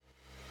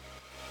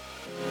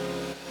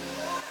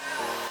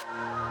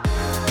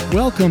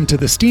Welcome to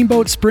the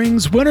Steamboat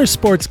Springs Winter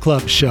Sports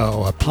Club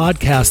Show, a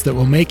podcast that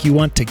will make you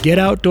want to get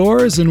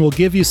outdoors and will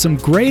give you some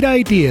great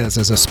ideas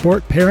as a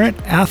sport parent,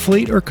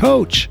 athlete, or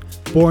coach.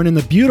 Born in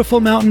the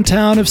beautiful mountain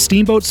town of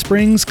Steamboat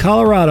Springs,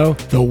 Colorado,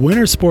 the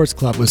Winter Sports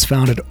Club was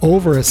founded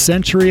over a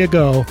century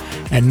ago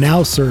and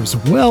now serves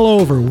well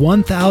over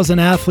 1,000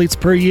 athletes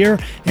per year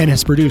and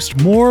has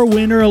produced more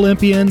Winter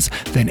Olympians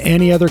than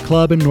any other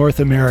club in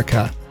North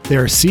America.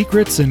 There are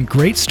secrets and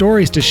great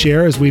stories to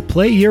share as we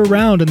play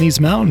year-round in these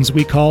mountains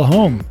we call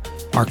home.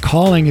 Our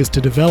calling is to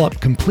develop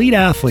complete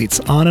athletes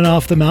on and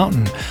off the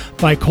mountain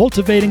by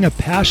cultivating a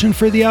passion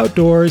for the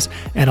outdoors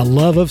and a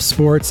love of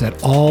sports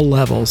at all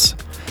levels.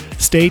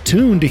 Stay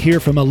tuned to hear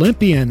from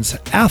Olympians,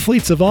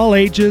 athletes of all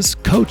ages,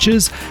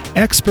 coaches,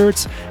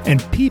 experts,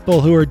 and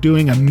people who are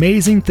doing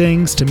amazing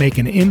things to make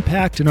an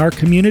impact in our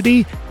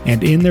community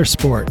and in their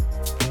sport.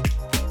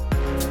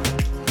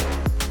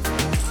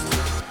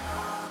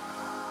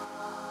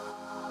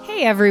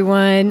 Hey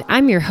everyone,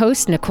 I'm your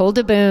host, Nicole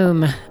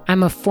DeBoom.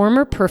 I'm a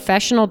former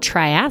professional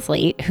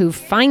triathlete who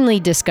finally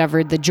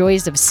discovered the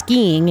joys of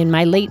skiing in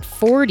my late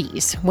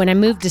 40s when I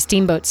moved to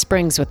Steamboat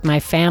Springs with my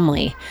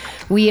family.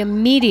 We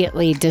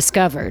immediately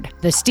discovered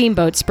the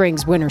Steamboat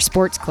Springs Winter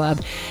Sports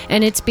Club,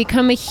 and it's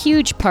become a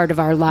huge part of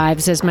our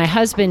lives as my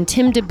husband,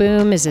 Tim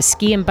DeBoom, is a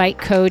ski and bike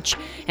coach,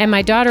 and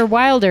my daughter,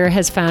 Wilder,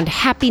 has found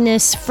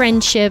happiness,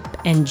 friendship,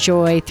 and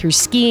joy through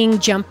skiing,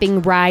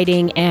 jumping,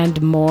 riding,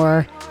 and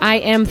more. I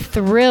am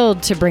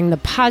thrilled to bring the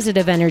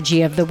positive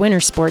energy of the Winter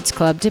Sports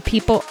Club to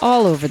people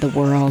all over the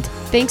world.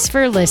 Thanks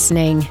for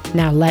listening.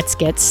 Now let's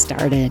get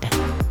started.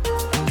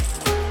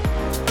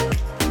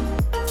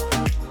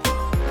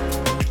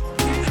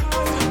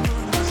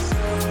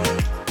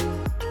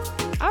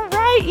 All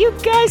right, you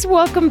guys,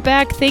 welcome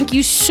back. Thank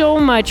you so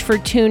much for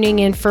tuning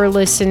in, for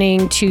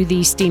listening to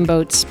the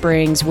Steamboat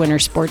Springs Winter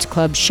Sports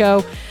Club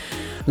show.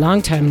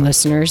 Longtime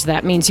listeners,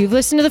 that means you've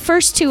listened to the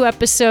first two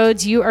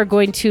episodes. You are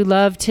going to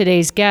love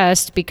today's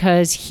guest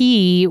because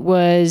he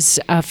was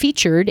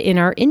featured in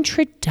our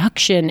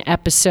introduction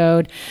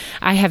episode.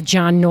 I have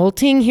John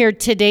Nolting here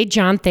today.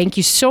 John, thank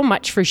you so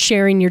much for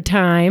sharing your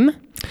time.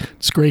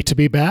 It's great to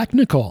be back,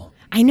 Nicole.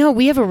 I know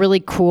we have a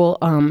really cool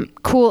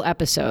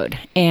episode,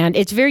 and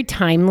it's very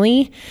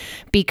timely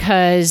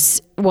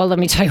because, well, let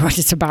me tell you what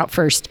it's about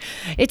first.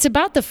 It's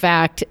about the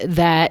fact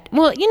that,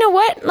 well, you know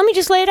what? Let me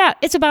just lay it out.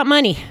 It's about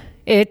money.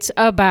 It's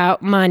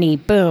about money.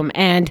 Boom.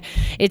 And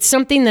it's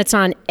something that's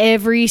on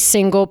every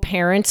single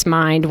parent's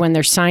mind when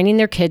they're signing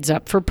their kids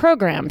up for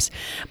programs.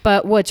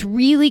 But what's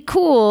really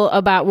cool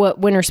about what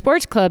Winter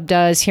Sports Club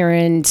does here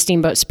in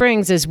Steamboat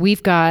Springs is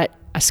we've got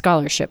a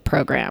scholarship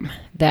program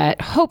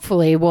that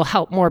hopefully will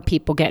help more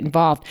people get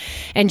involved.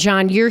 And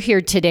John, you're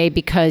here today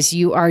because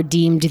you are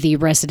deemed the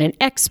resident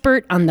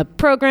expert on the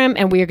program,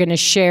 and we are going to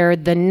share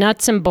the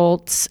nuts and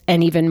bolts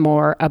and even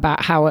more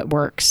about how it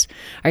works.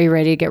 Are you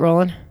ready to get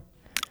rolling?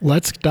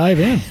 Let's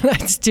dive in.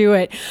 Let's do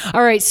it.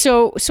 All right.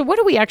 So what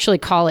do we actually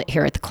call it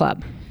here at the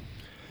club?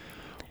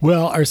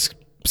 Well, our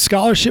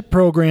scholarship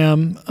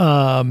program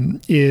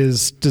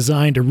is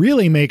designed to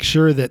really make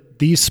sure that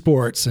these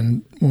sports,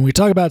 and when we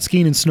talk about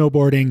skiing and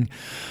snowboarding,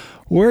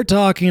 we're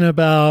talking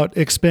about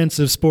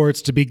expensive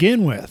sports to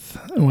begin with.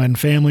 When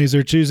families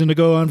are choosing to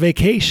go on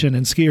vacation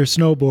and ski or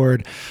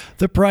snowboard,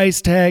 the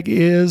price tag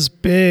is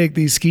big.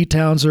 These ski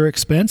towns are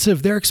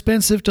expensive. They're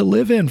expensive to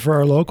live in for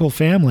our local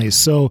families.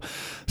 So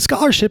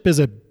scholarship is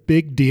a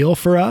big deal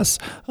for us.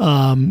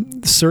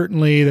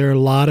 Certainly, there are a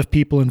lot of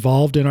people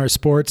involved in our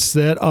sports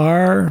that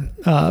are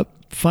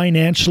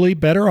financially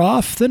better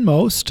off than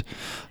most.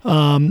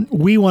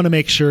 We want to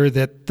make sure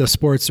that the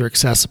sports are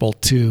accessible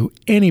to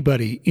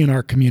anybody in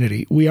our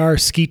community. We are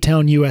Ski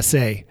Town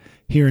USA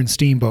here in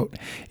Steamboat.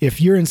 If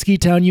you're in Ski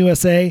Town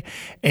USA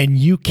and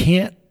you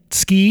can't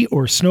ski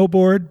or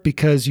snowboard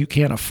because you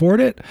can't afford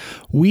it,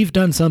 we've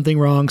done something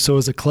wrong. So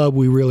as a club,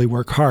 we really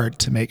work hard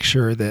to make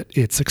sure that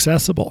it's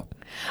accessible.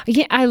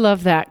 Yeah, I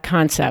love that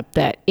concept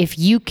that if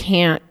you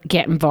can't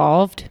get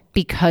involved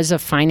because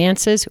of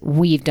finances,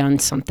 we've done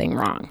something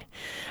wrong.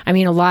 I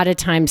mean, a lot of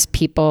times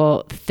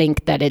people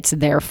think that it's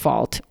their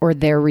fault or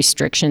their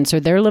restrictions or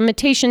their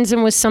limitations.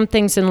 And with some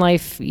things in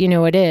life, you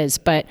know, it is.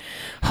 But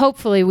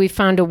hopefully we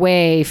found a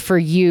way for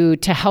you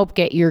to help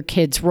get your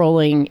kids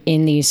rolling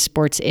in these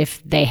sports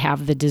if they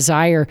have the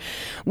desire.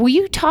 Will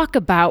you talk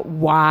about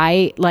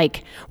why,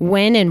 like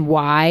when and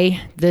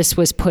why this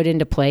was put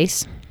into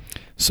place?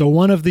 So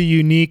one of the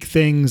unique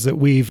things that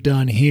we've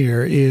done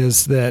here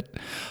is that,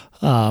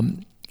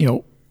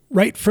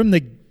 right from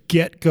the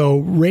get-go,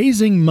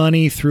 raising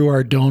money through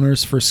our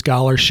donors for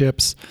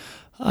scholarships,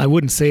 I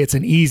wouldn't say it's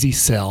an easy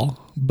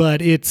sell,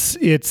 but it's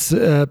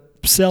a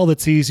sell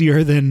that's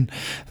easier than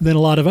a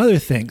lot of other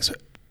things.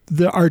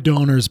 Our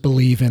donors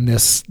believe in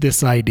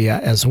this idea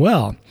as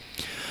well.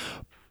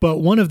 But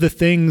one of the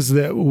things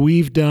that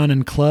we've done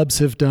and clubs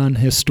have done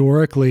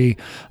historically,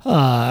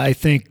 I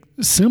think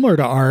similar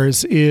to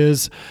ours,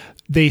 is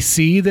they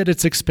see that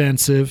it's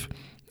expensive.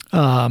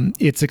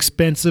 It's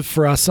expensive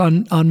for us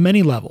on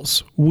many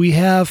levels. We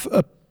have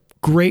a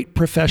great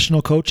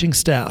professional coaching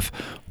staff.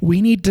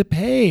 We need to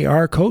pay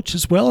our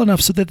coaches well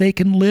enough so that they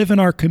can live in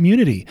our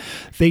community.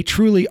 They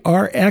truly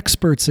are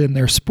experts in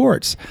their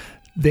sports.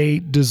 They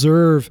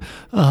deserve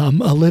a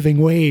living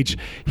wage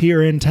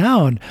here in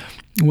town.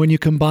 When you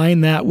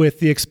combine that with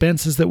the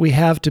expenses that we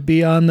have to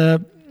be on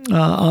the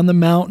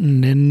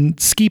mountain, and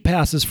ski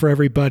passes for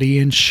everybody,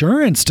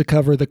 insurance to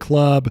cover the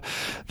club,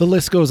 the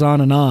list goes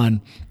on and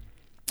on.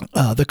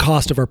 The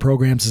cost of our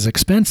programs is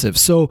expensive.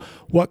 So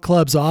what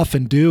clubs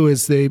often do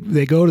is they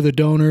go to the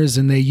donors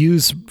and they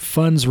use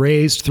funds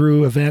raised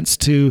through events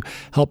to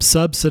help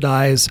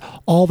subsidize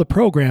all the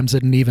programs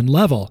at an even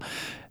level.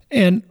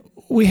 And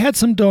we had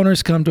some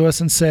donors come to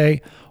us and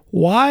say,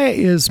 why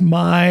is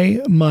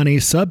my money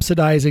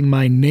subsidizing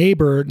my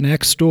neighbor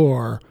next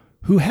door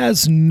who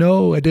has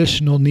no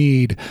additional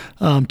need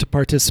to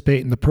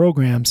participate in the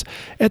programs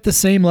at the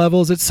same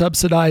level as it's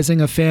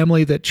subsidizing a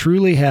family that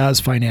truly has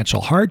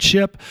financial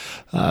hardship,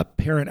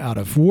 parent out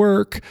of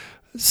work,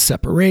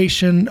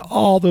 separation,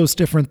 all those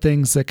different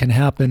things that can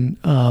happen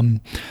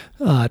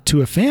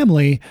to a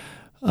family.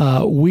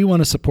 We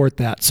want to support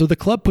that. So the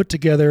club put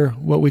together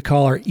what we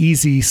call our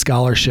Easy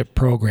Scholarship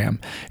Program.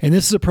 And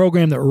this is a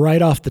program that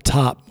right off the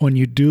top, when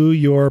you do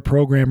your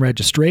program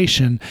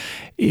registration,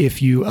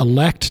 if you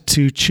elect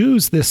to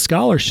choose this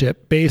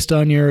scholarship based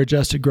on your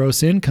adjusted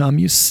gross income,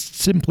 you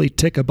simply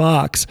tick a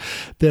box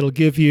that'll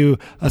give you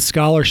a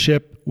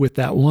scholarship with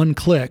that one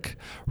click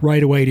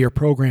right away to your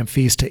program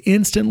fees to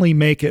instantly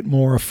make it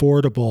more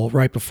affordable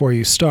right before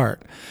you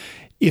start.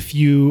 If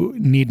you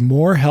need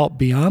more help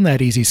beyond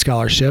that Easy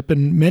Scholarship,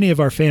 and many of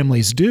our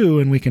families do,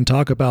 and we can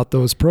talk about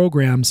those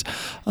programs,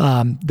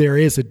 there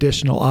is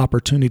additional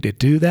opportunity to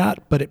do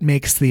that, but it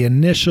makes the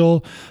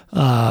initial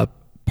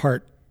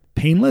part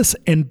painless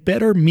and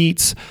better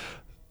meets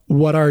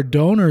what our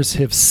donors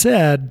have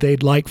said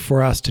they'd like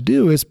for us to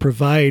do, is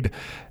provide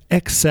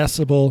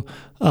accessible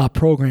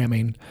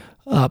programming,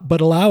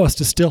 but allow us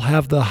to still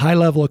have the high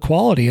level of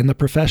quality and the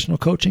professional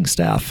coaching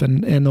staff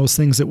and those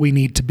things that we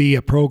need to be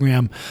a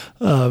program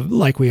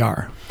like we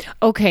are.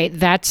 Okay,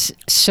 that's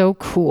so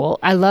cool.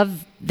 I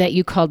love that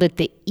you called it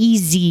the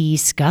Easy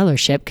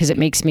Scholarship, because it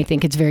makes me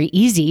think it's very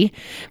easy,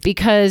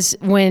 because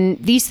when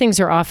these things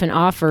are often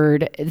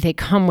offered, they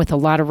come with a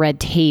lot of red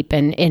tape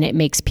and it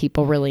makes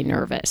people really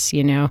nervous,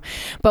 you know.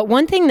 But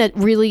one thing that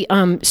really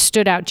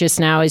stood out just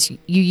now is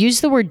you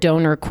used the word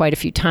donor quite a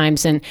few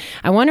times, and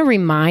I want to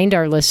remind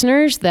our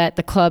listeners that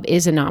the club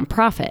is a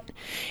nonprofit.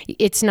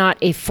 It's not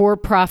a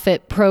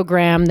for-profit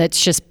program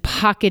that's just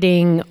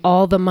pocketing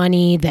all the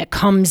money that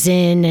comes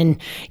in and,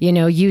 you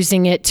know,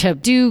 using it to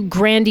do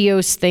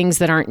grandiose things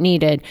that aren't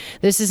needed.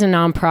 This is a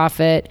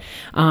nonprofit,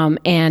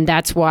 and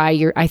that's why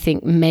you're, I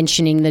think,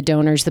 mentioning the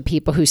donors, the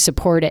people who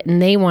support it,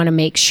 and they want to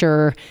make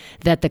sure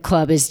that the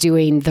club is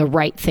doing the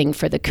right thing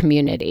for the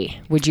community.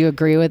 Would you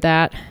agree with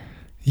that?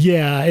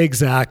 Yeah,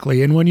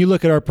 exactly. And when you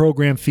look at our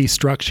program fee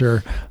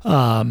structure,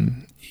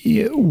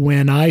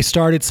 when I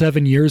started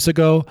 7 years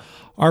ago,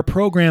 our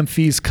program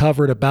fees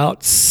covered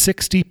about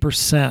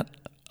 60%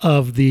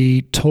 of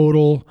the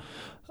total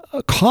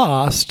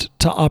cost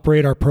to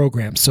operate our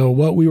program. So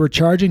what we were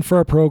charging for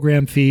our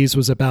program fees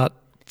was about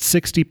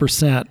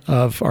 60%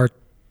 of our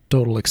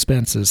total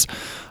expenses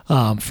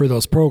for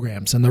those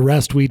programs, and the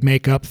rest we'd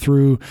make up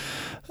through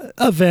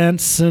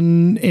events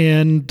and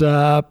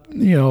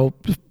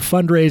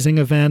fundraising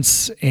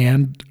events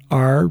and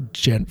our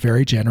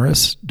very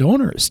generous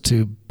donors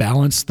to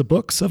balance the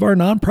books of our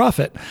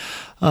nonprofit.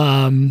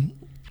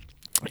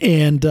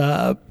 And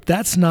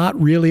that's not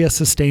really a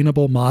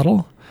sustainable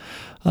model.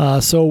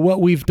 So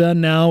what we've done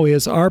now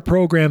is our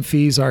program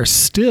fees are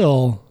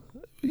still,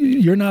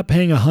 you're not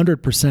paying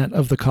 100%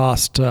 of the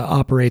cost to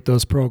operate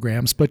those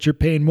programs, but you're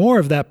paying more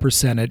of that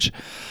percentage.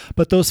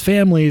 But those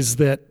families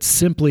that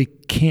simply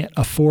can't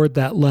afford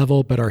that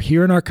level but are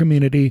here in our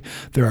community,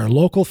 there are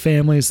local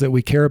families that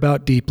we care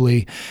about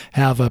deeply,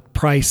 have a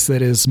price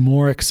that is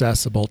more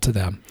accessible to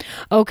them.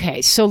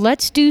 Okay, so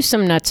let's do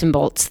some nuts and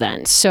bolts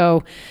then.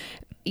 So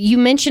you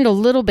mentioned a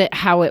little bit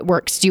how it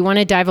works. Do you want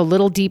to dive a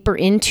little deeper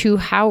into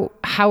how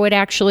it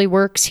actually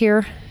works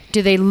here?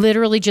 Do they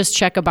literally just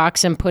check a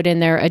box and put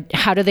in there,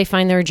 how do they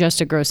find their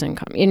adjusted gross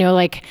income? You know,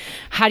 like,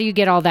 how do you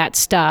get all that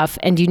stuff?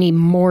 And do you need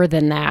more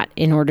than that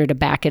in order to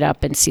back it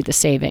up and see the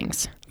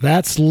savings?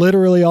 That's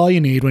literally all you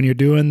need when you're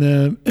doing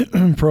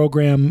the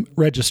program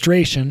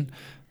registration.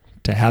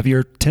 To have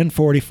your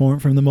 1040 form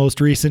from the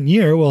most recent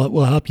year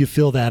will help you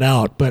fill that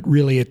out. But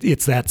really,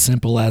 it's that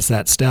simple as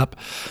that step.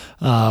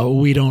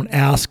 We don't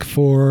ask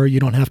for, you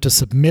don't have to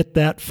submit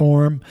that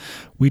form.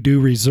 We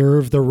do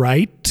reserve the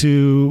right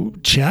to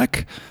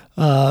check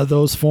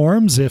those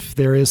forms if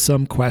there is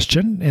some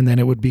question, and then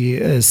it would be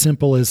as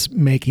simple as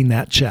making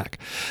that check.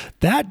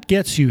 That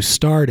gets you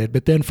started,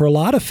 but then for a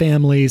lot of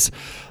families,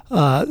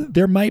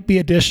 there might be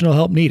additional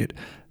help needed.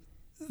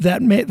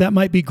 That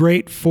might be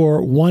great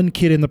for one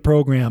kid in the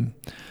program,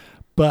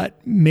 but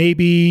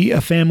maybe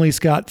a family's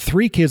got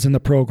 3 kids in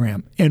the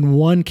program and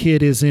one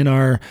kid is in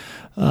our,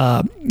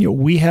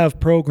 we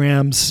have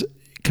programs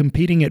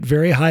competing at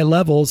very high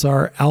levels.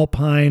 Our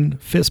Alpine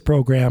FIS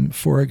program,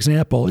 for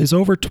example, is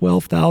over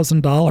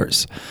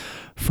 $12,000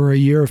 for a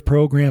year of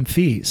program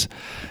fees.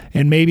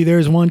 And maybe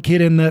there's one kid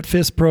in that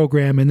FIS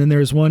program, and then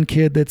there's one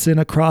kid that's in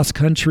a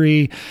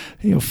cross-country,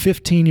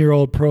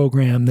 15-year-old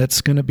program that's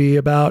going to be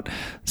about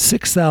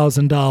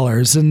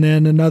 $6,000, and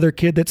then another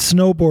kid that's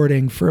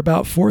snowboarding for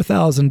about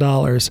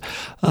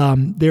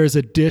 $4,000. There's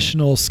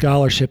additional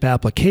scholarship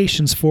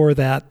applications for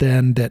that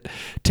then that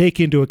take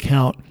into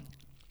account,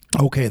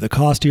 okay, the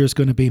cost here is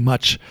going to be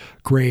much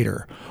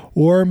greater.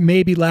 Or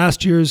maybe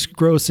last year's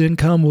gross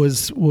income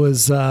was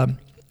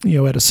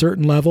at a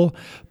certain level,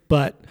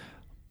 but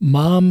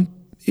mom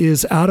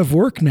is out of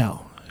work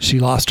now. She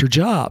lost her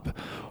job.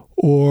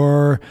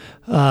 Or,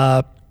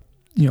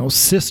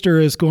 sister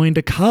is going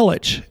to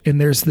college and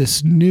there's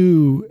this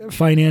new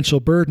financial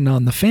burden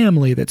on the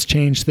family that's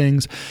changed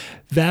things.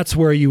 That's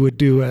where you would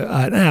do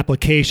an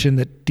application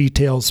that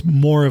details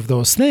more of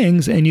those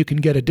things, and you can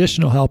get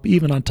additional help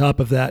even on top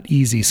of that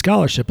easy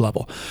scholarship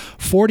level.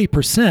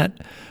 40%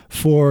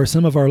 for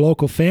some of our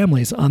local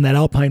families on that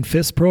Alpine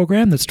FIS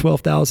program, that's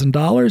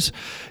 $12,000.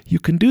 You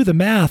can do the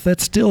math.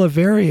 That's still a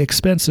very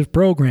expensive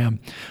program.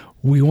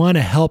 We want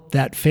to help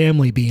that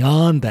family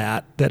beyond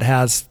that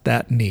has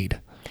that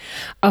need.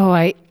 Oh,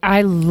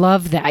 I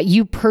love that.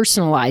 You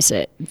personalize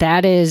it.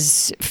 That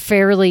is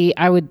fairly,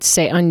 I would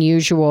say,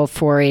 unusual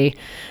for a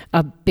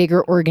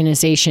bigger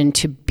organization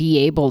to be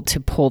able to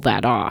pull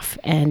that off.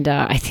 And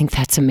I think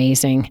that's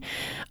amazing.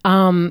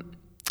 I'm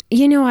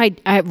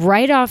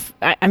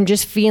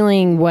just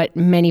feeling what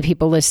many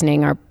people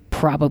listening are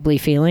probably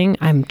feeling.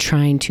 I'm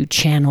trying to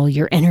channel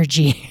your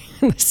energy,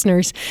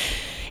 listeners.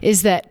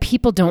 Is that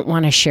people don't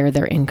want to share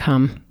their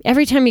income.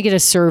 Every time you get a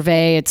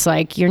survey, it's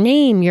like your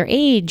name, your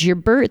age, your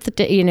birth,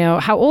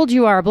 how old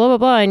you are, blah, blah,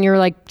 blah. And you're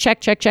like,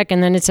 check.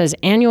 And then it says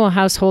annual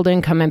household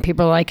income. And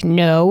people are like,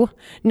 no,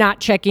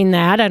 not checking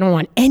that. I don't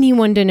want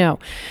anyone to know.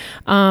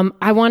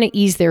 I want to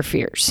ease their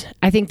fears.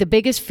 I think the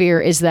biggest fear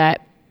is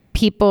that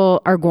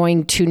people are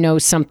going to know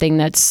something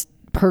that's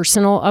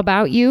personal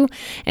about you.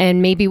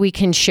 And maybe we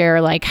can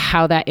share like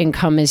how that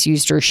income is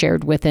used or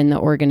shared within the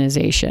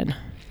organization.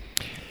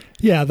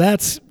 Yeah,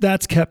 that's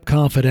kept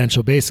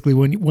confidential. Basically,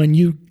 when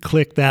you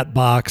click that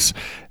box,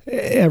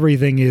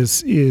 everything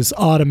is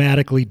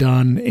automatically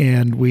done,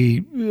 and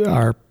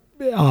our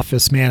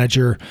office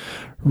manager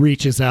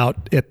reaches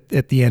out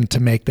at the end to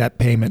make that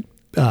payment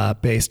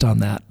based on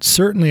that.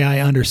 Certainly, I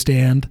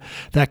understand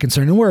that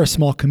concern, and we're a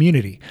small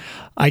community.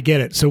 I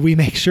get it. So we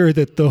make sure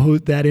that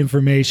that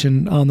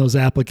information on those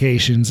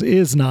applications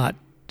is not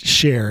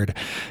shared,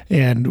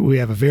 and we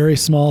have a very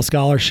small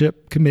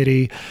scholarship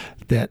committee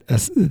that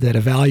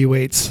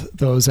evaluates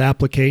those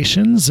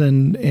applications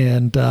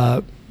and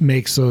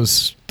makes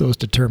those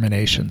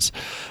determinations.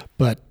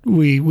 But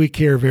we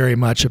care very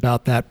much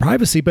about that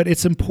privacy. But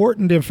it's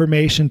important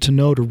information to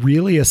know to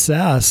really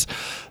assess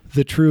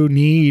the true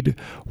need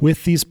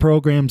with these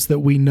programs that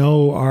we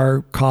know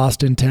are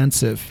cost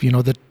intensive.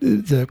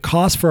 The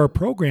cost for our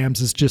programs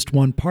is just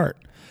one part.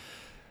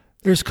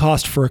 There's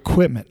cost for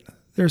equipment.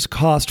 There's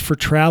cost for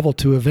travel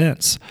to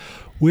events.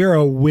 We're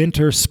a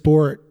winter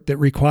sport that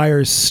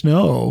requires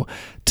snow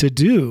to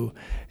do,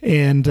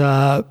 and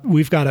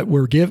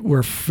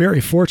we're very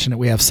fortunate.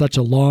 We have such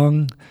a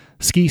long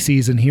ski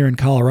season here in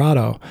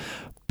Colorado,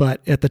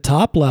 but at the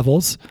top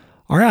levels,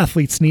 our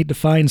athletes need to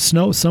find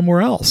snow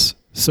somewhere else.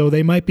 So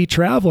they might be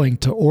traveling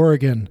to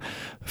Oregon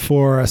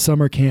for a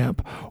summer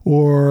camp,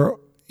 or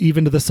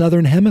even to the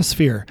Southern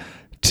Hemisphere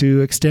to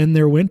extend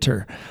their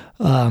winter.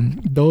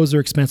 Those are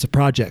expensive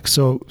projects.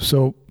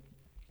 So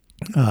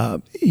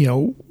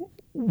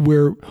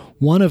we're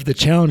one of the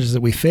challenges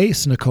that we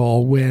face,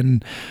 Nicole,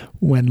 when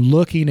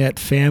looking at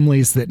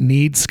families that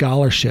need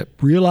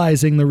scholarship,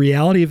 realizing the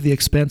reality of the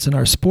expense in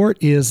our sport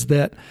is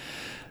that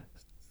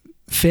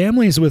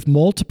families with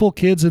multiple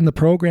kids in the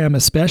program,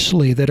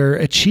 especially that are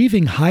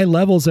achieving high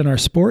levels in our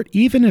sport,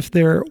 even if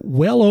they're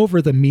well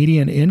over the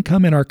median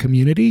income in our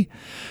community,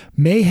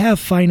 may have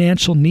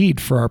financial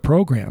need for our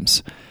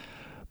programs.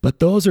 But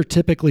those are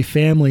typically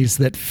families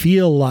that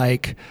feel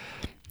like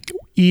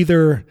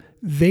either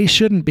they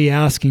shouldn't be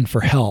asking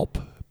for help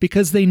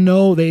because they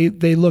know they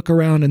look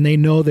around and they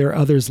know there are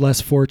others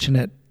less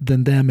fortunate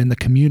than them in the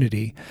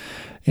community.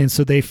 And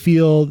so they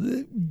feel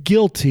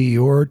guilty,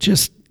 or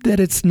just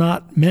that it's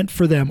not meant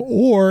for them,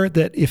 or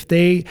that if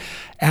they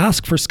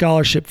ask for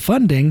scholarship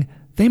funding,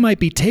 they might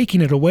be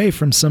taking it away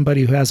from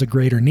somebody who has a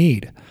greater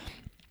need.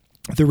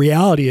 The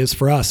reality is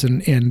for us,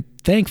 and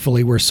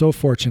thankfully we're so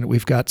fortunate,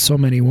 we've got so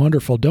many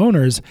wonderful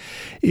donors,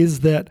 is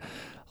that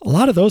a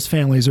lot of those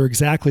families are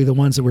exactly the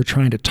ones that we're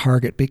trying to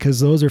target, because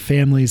those are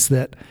families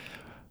that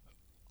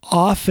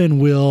often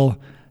will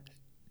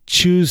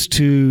choose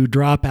to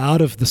drop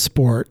out of the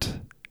sport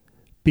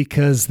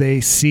because they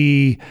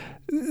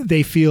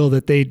feel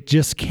that they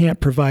just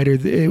can't provide, or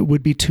it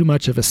would be too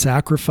much of a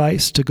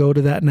sacrifice to go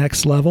to that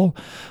next level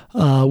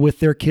with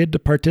their kid to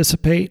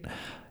participate.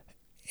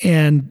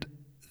 And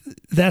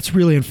that's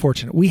really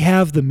unfortunate. We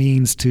have the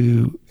means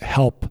to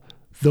help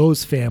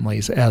those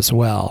families as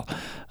well.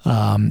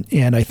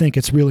 And I think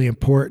it's really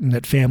important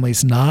that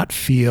families not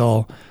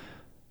feel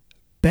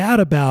bad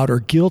about or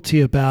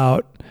guilty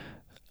about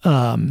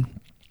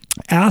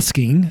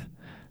asking,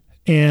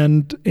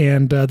 and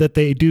that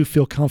they do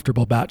feel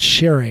comfortable about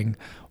sharing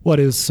what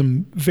is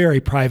some very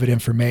private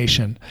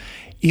information.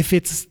 If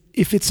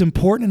it's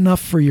important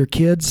enough for your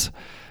kids,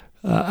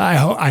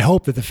 I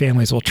hope that the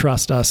families will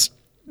trust us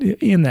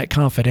in that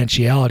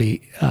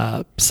confidentiality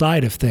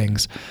side of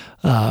things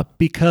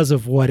because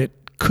of what it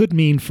could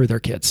mean for their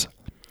kids.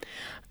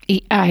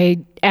 I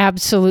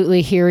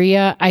absolutely hear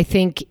you. I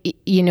think,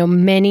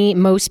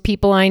 most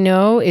people I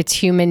know, it's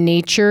human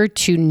nature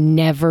to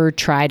never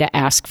try to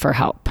ask for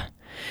help,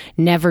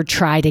 never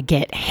try to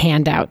get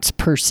handouts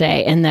per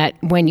se. And that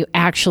when you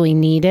actually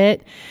need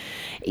it,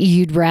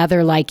 you'd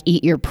rather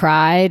eat your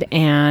pride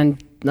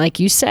and, like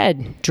you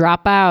said,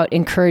 drop out,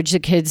 encourage the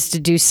kids to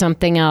do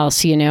something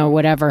else,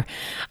 whatever.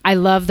 I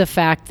love the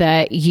fact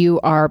that you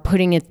are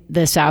putting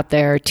this out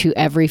there to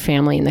every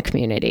family in the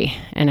community.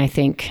 And I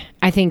think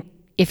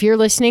if you're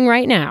listening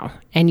right now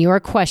and you're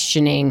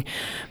questioning,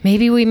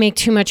 maybe we make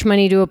too much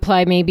money to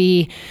apply,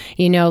 maybe,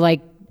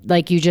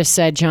 like you just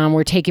said, John,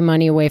 we're taking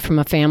money away from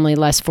a family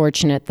less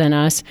fortunate than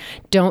us.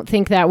 Don't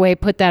think that way.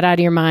 Put that out of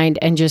your mind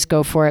and just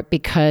go for it,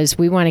 because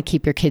we want to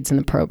keep your kids in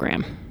the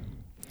program.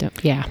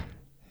 Yeah.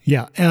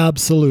 Yeah,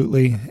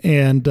 absolutely.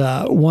 And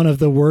one of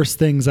the worst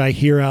things I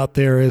hear out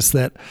there is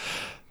that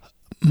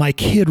my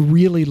kid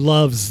really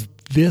loves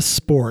this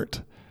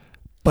sport,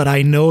 but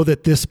I know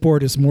that this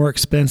sport is more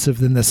expensive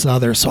than this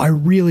other, so I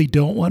really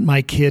don't want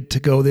my kid to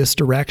go this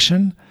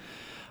direction.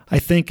 I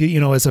think,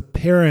 as a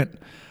parent,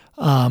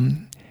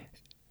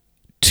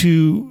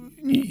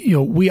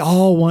 we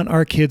all want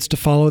our kids to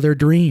follow their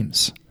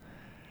dreams.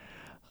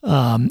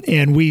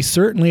 And we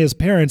certainly, as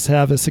parents,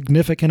 have a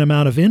significant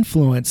amount of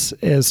influence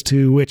as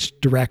to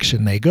which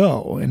direction they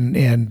go.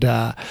 And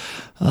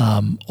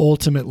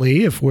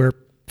ultimately, if we're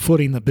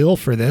footing the bill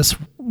for this,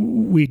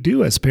 we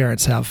do, as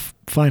parents, have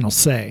final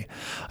say.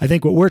 I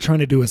think what we're trying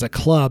to do as a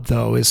club,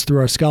 though, is through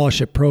our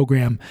scholarship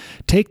program,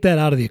 take that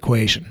out of the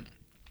equation.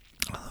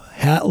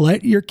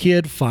 Let your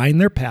kid find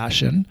their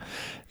passion.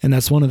 And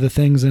that's one of the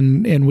things,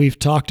 and we've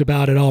talked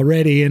about it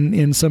already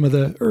in some of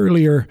the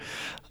earlier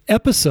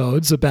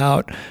episodes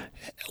about a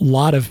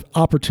lot of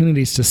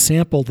opportunities to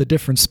sample the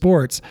different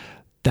sports.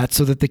 That's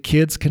so that the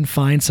kids can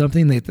find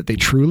something that they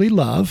truly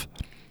love,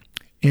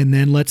 and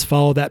then let's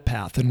follow that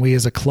path. And we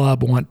as a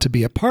club want to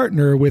be a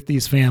partner with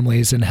these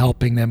families in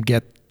helping them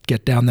get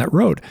down that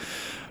road.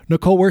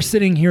 Nicole, we're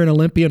sitting here in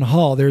Olympian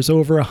Hall. There's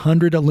over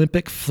 100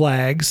 Olympic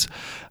flags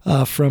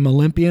from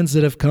Olympians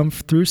that have come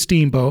through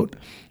Steamboat.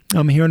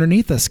 Here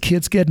underneath us.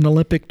 Kids get an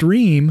Olympic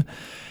dream.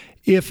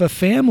 If a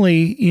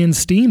family in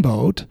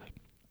Steamboat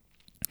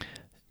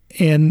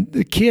and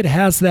the kid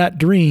has that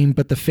dream,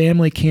 but the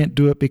family can't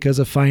do it because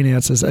of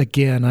finances,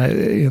 again,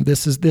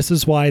 this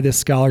is why this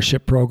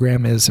scholarship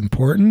program is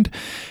important.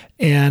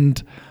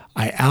 And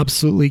I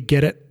absolutely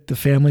get it. The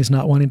family's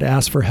not wanting to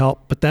ask for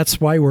help, but that's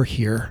why we're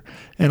here.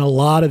 And a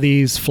lot of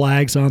these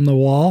flags on the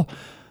wall,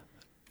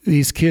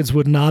 these kids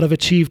would not have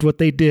achieved what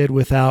they did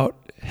without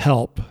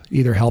help,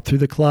 either help through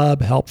the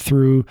club, help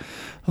through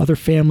other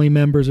family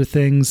members or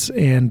things.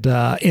 And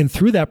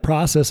through that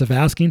process of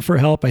asking for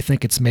help, I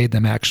think it's made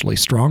them actually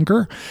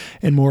stronger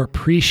and more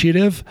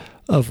appreciative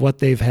of what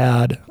they've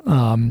had.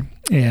 I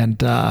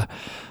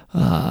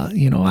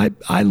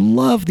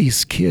love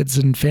these kids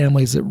and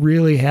families that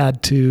really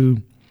had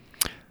to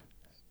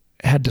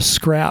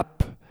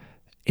scrap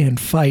and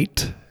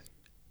fight,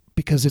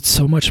 because it's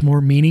so much more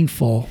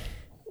meaningful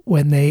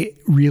when they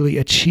really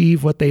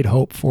achieve what they'd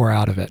hoped for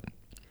out of it.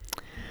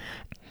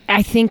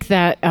 I think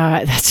that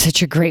that's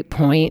such a great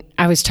point.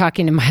 I was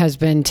talking to my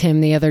husband, Tim,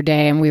 the other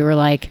day, and we were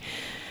like,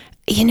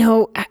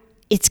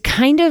 it's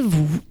kind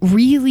of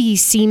really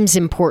seems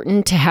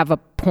important to have a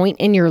point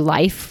in your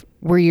life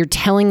where you're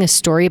telling a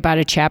story about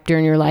a chapter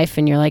in your life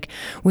and you're like,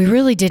 we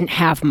really didn't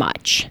have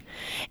much.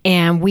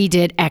 And we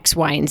did X,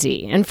 Y, and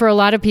Z. And for a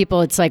lot of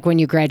people, it's like when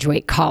you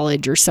graduate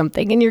college or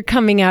something and you're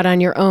coming out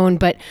on your own.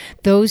 But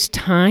those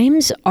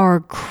times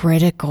are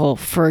critical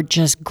for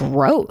just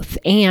growth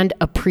and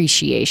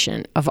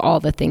appreciation of all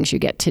the things you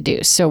get to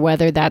do. So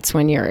whether that's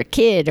when you're a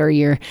kid or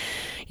you're,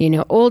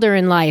 older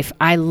in life,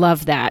 I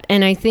love that.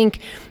 And I think,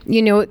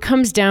 it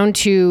comes down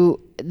to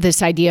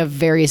this idea of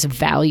various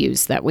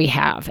values that we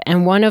have.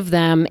 And one of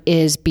them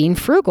is being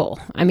frugal.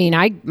 I mean,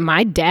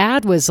 my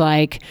dad was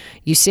like,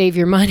 you save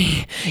your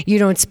money, you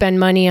don't spend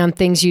money on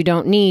things you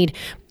don't need.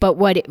 But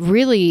what it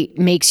really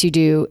makes you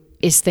do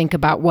is think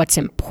about what's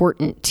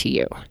important to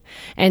you.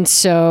 And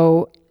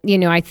so,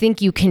 I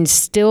think you can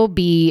still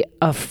be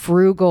a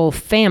frugal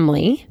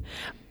family,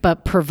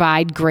 but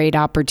provide great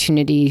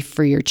opportunity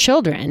for your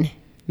children.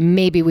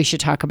 Maybe we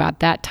should talk about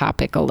that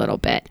topic a little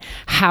bit.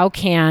 How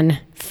can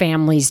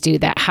families do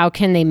that? How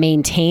can they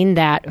maintain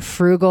that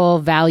frugal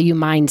value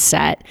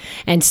mindset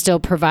and still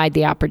provide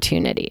the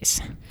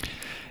opportunities?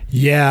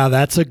 Yeah,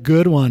 that's a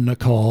good one,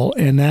 Nicole.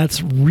 And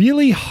that's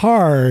really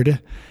hard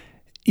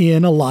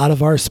in a lot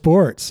of our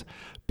sports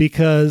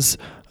because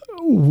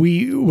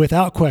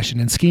without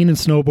question, in skiing and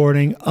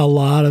snowboarding, a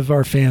lot of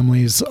our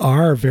families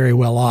are very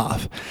well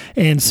off.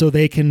 And so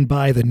they can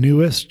buy the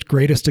newest,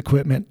 greatest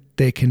equipment.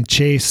 They can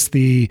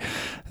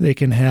they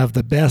can have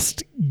the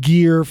best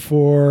gear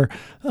for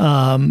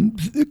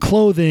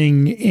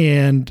clothing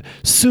and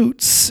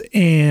suits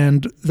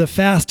and the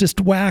fastest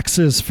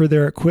waxes for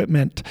their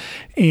equipment.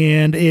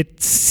 And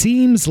it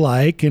seems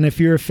like, and if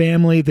you're a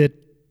family that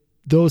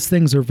those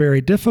things are very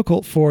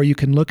difficult for, you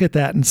can look at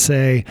that and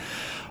say,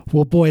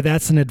 well, boy,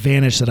 that's an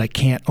advantage that I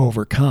can't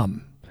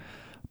overcome.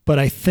 But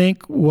I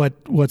think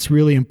what's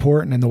really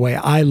important in the way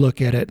I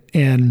look at it,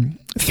 and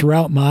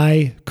throughout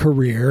my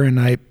career, and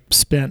I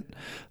spent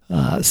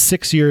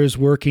 6 years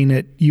working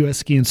at U.S.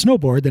 Ski and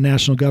Snowboard, the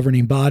national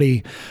governing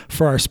body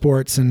for our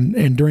sports.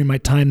 And during my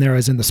time there, I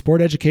was in the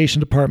sport education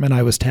department.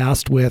 I was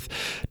tasked with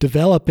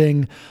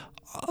developing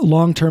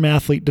long-term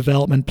athlete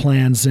development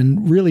plans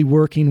and really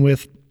working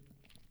with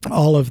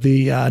all of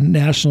the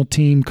national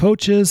team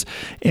coaches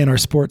and our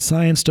sports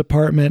science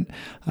department.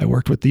 I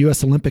worked with the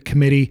U.S. Olympic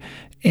Committee,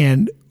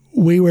 and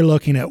we were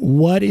looking at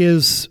what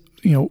is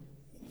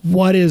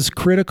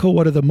critical,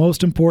 what are the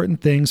most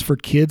important things for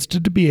kids to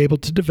be able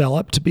to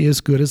develop to be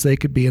as good as they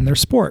could be in their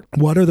sport.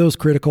 What are those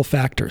critical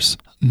factors?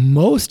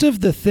 Most of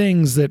the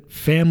things that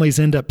families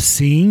end up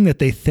seeing that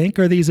they think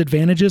are these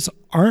advantages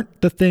aren't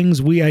the things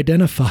we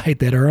identified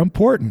that are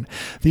important.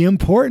 The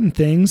important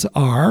things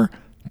are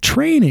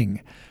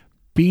training,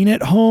 being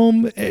at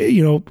home,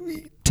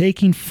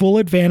 taking full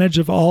advantage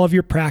of all of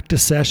your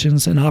practice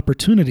sessions and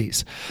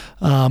opportunities.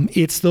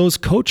 It's those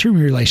coaching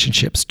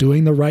relationships,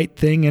 doing the right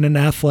thing in an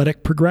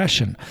athletic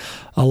progression.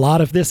 A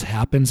lot of this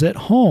happens at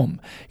home.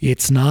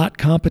 It's not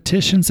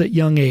competitions at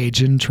young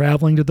age and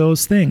traveling to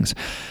those things.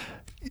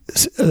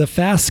 The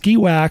fast ski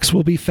wax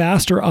will be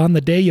faster on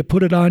the day you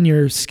put it on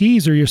your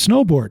skis or your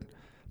snowboard,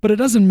 but it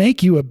doesn't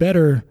make you a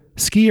better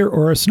skier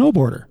or a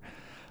snowboarder.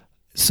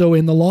 So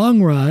in the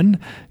long run,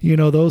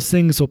 those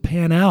things will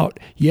pan out.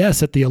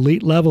 Yes, at the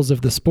elite levels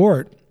of the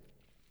sport,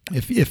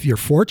 if you're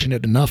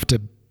fortunate enough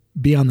to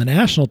be on the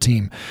national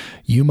team,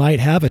 you might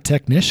have a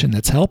technician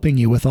that's helping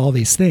you with all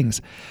these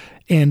things.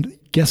 And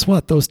guess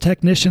what? Those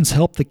technicians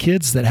help the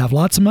kids that have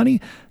lots of money.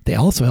 They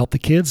also help the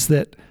kids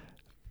that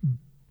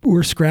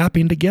were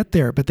scrapping to get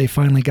there, but they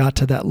finally got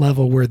to that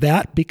level where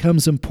that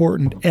becomes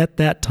important at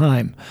that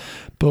time.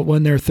 But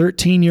when they're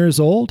 13 years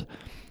old,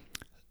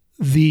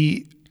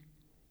 the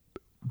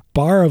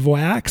bar of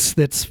wax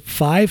that's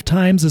 5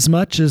 times as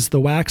much as the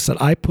wax that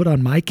I put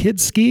on my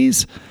kids'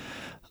 skis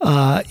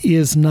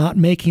is not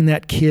making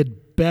that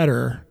kid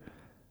better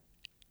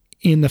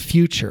in the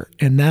future.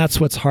 And that's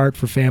what's hard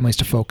for families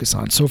to focus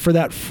on. So for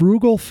that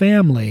frugal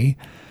family,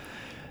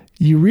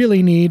 you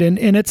really need, and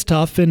it's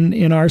tough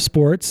in our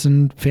sports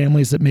and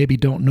families that maybe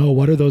don't know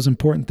what are those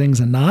important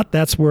things and not.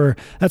 That's where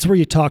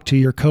you talk to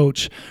your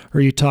coach or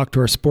you talk to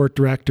our sport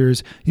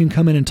directors. You can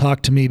come in and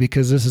talk to me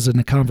because this is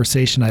a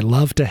conversation I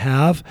love to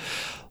have.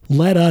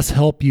 Let us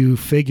help you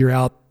figure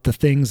out the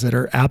things that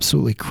are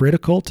absolutely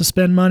critical to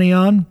spend money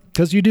on,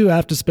 because you do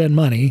have to spend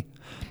money.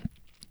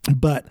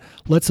 But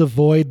let's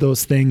avoid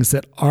those things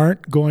that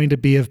aren't going to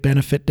be of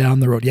benefit down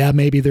the road. Yeah,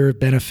 maybe they're of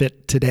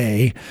benefit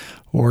today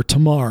or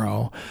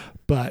tomorrow,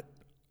 but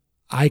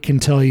I can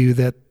tell you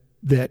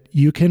that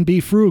you can be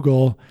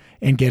frugal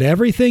and get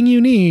everything you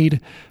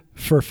need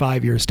for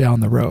 5 years down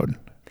the road.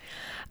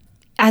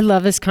 I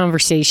love this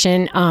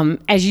conversation.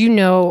 As you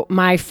know,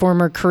 my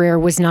former career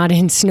was not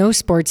in snow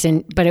sports,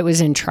 but it was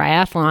in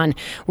triathlon,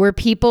 where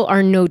people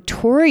are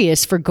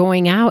notorious for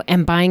going out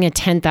and buying a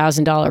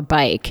 $10,000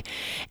 bike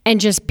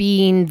and just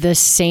being the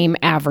same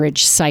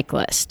average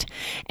cyclist.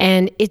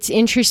 And it's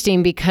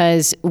interesting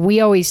because we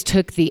always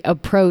took the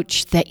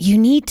approach that you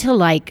need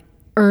to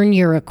earn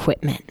your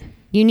equipment.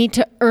 You need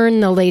to earn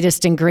the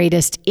latest and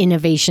greatest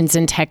innovations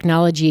in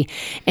technology,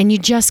 and you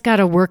just got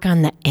to work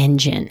on the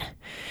engine.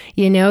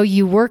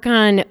 You work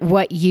on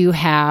what you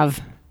have,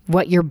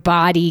 what your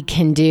body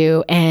can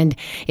do. And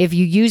if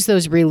you use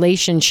those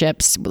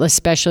relationships,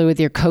 especially with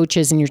your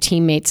coaches and your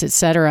teammates, et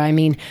cetera,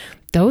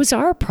 those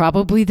are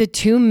probably the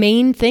 2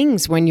 main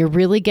things when you're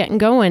really getting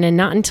going. And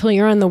not until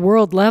you're on the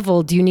world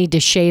level do you need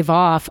to shave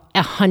off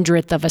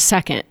 1/100th of a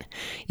second.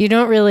 You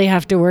don't really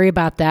have to worry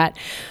about that.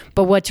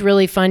 But what's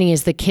really funny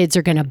is the kids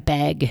are going to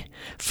beg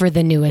for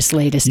the newest,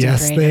 latest, and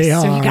greatest. Yes, they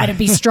are. So you got to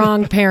be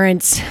strong,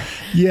 parents.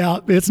 Yeah,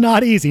 it's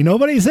not easy.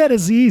 Nobody said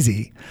it's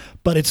easy,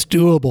 but it's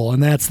doable,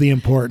 and that's the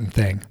important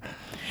thing.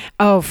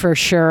 Oh, for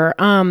sure.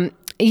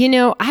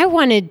 I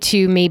wanted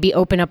to maybe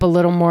open up a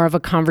little more of a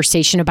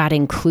conversation about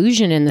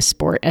inclusion in the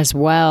sport as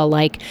well.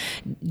 Like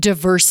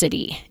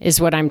diversity is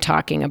what I'm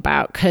talking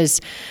about.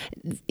 Because,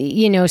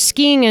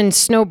 skiing and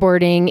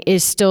snowboarding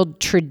is still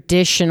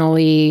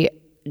traditionally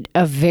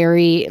a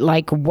very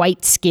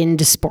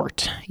white-skinned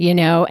sport,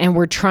 and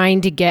we're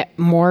trying to get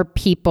more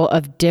people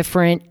of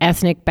different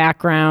ethnic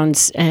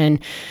backgrounds and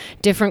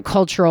different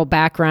cultural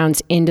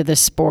backgrounds into the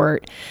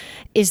sport.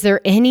 Is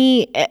there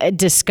any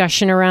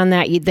discussion around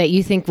that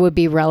you think would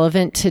be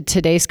relevant to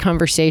today's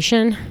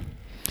conversation?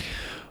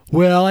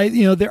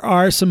 Well, there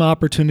are some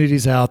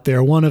opportunities out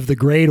there. One of the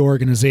great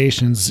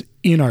organizations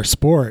in our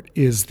sport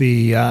is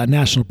the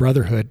National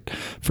Brotherhood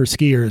for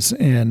Skiers,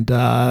 and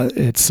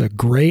it's a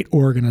great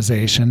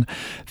organization.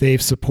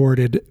 They've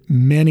supported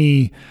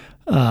many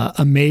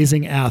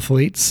amazing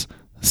athletes,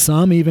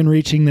 some even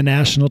reaching the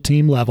national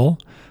team level.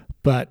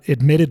 But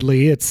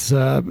admittedly, it's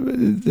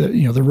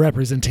the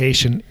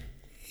representation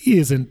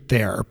isn't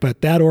there,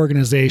 but that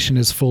organization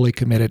is fully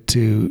committed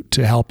to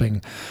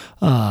helping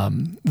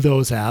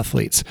those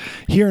athletes.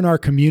 Here in our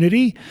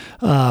community,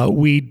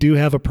 we do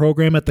have a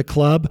program at the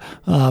club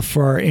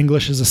for our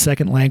English as a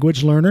second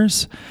language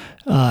learners.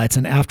 It's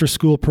an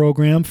after-school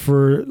program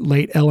for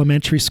late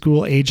elementary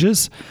school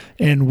ages,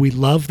 and we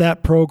love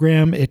that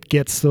program. It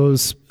gets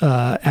those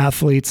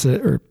athletes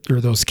or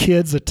those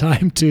kids a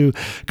time to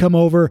come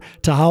over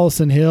to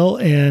Howelson Hill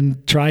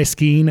and try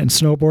skiing and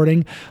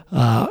snowboarding.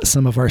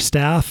 Some of our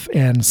staff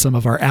and some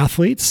of our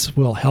athletes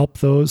will help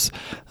those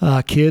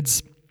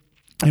kids,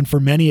 and for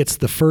many, it's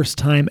the first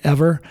time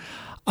ever.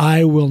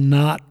 I will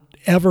not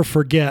ever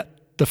forget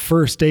the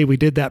first day we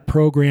did that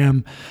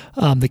program.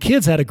 The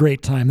kids had a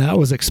great time. That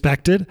was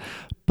expected.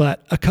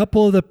 But a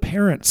couple of the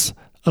parents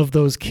of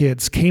those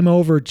kids came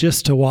over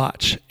just to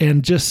watch,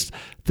 and just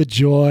the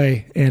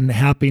joy and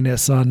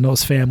happiness on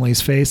those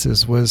families'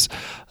 faces was,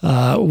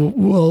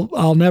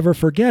 I'll never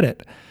forget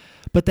it.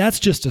 But that's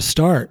just a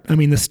start. I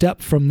mean, the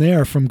step from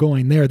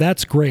going there,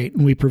 that's great.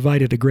 And we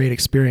provided a great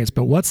experience.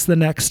 But what's the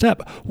next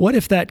step? What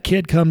if that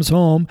kid comes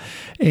home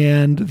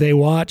and they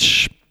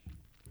watch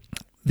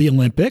the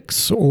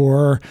Olympics,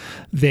 or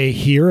they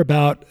hear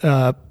about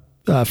a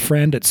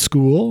friend at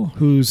school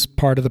who's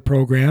part of the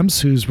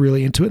programs, who's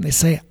really into it, and they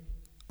say,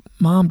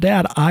 Mom,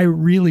 Dad, I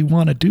really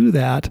want to do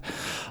that.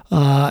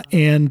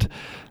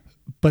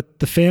 But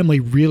the family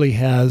really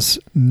has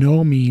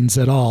no means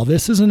at all.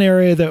 This is an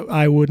area that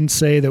I wouldn't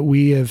say that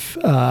we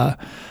have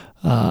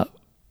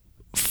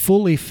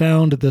fully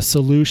found the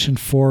solution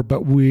for,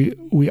 but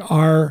we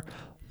are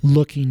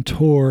looking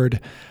toward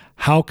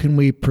how can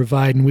we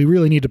provide, and we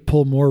really need to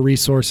pull more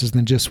resources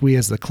than just we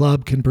as the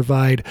club can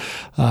provide.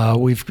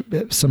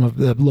 Some of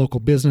the local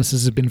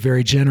businesses have been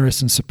very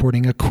generous in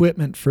supporting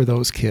equipment for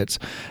those kids,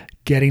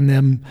 getting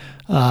them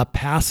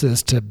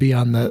passes to be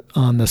on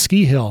the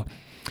ski hill,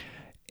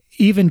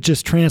 even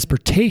just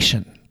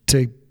transportation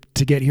to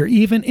get here.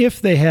 Even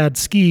if they had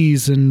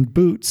skis and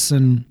boots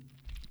and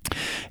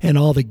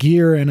all the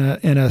gear and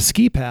a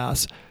ski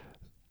pass,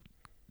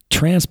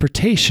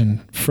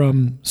 transportation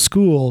from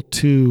school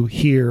to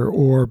here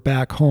or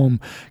back home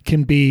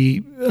can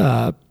be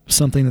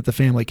something that the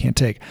family can't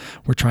take.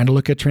 We're trying to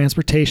look at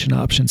transportation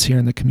options here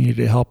in the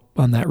community to help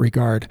on that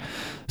regard.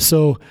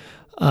 So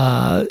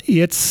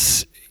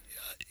it's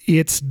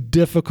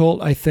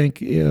difficult. I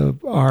think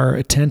our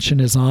attention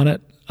is on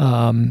it,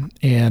 and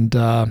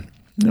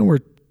we're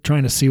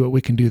trying to see what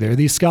we can do there.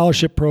 These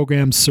scholarship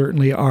programs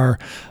certainly are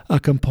a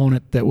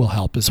component that will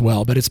help as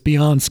well, but it's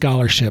beyond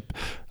scholarship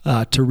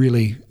to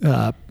really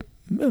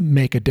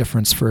make a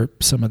difference for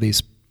some of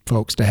these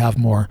folks to have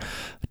more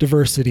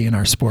diversity in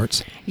our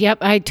sports. Yep,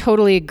 I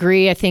totally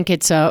agree. I think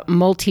it's a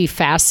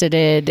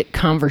multifaceted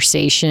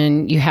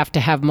conversation. You have to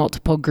have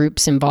multiple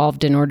groups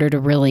involved in order to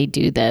really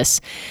do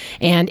this.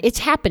 And it's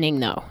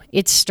happening, though.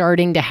 It's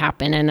starting to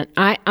happen. And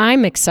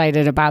I'm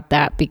excited about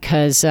that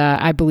because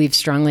I believe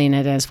strongly in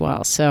it as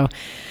well. So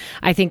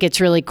I think it's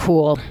really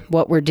cool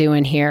what we're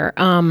doing here.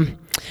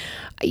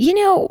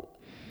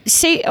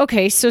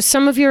 So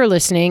some of you are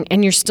listening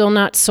and you're still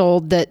not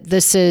sold that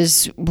this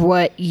is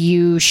what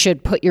you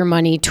should put your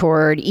money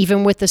toward,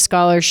 even with the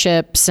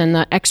scholarships and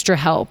the extra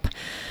help.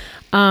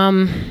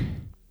 Are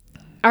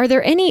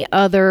there any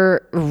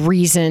other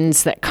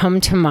reasons that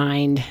come to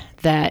mind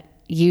that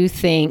you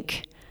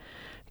think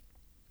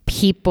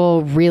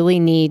people really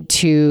need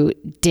to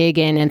dig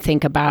in and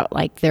think about,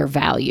 like their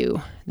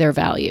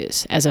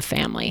values as a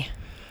family?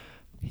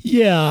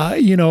 Yeah,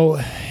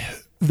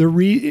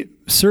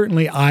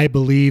 certainly I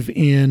believe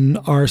in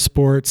our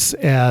sports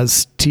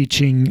as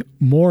teaching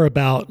more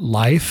about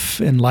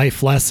life and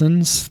life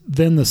lessons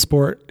than the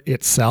sport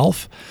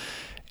itself.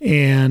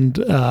 And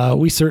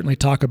we certainly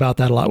talk about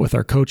that a lot with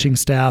our coaching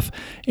staff.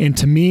 And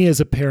to me as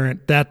a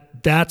parent,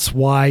 that's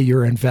why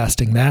you're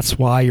investing. That's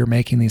why you're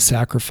making these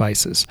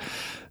sacrifices.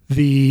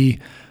 The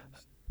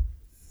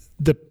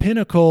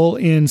pinnacle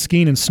in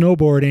skiing and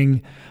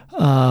snowboarding,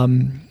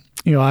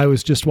 I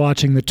was just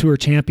watching the Tour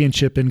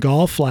Championship in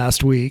golf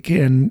last week,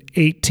 and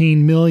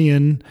 $18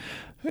 million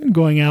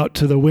going out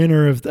to the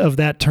winner of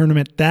that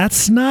tournament.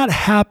 That's not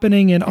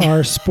happening in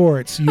our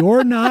sports.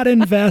 You're not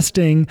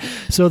investing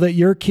so that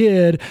your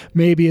kid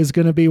maybe is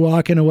going to be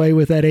walking away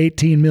with that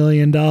 $18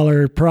 million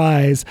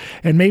prize,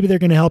 and maybe they're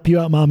going to help you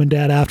out, Mom and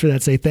Dad, after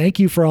that. Say, thank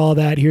you for all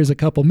that. Here's a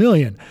couple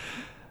million.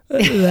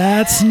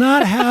 That's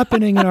not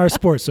happening in our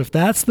sports. So if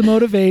that's the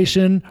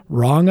motivation,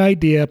 wrong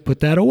idea,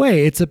 put that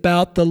away. It's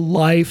about the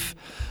life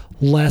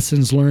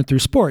lessons learned through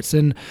sports.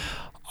 And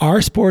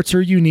our sports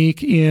are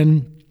unique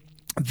in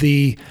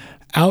the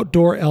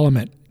outdoor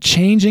element,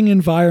 changing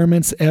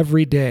environments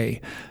every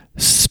day,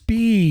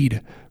 speed,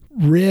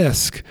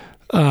 risk,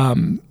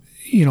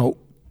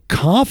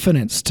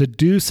 confidence to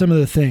do some of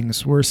the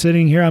things. We're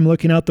sitting here, I'm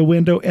looking out the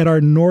window at our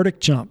Nordic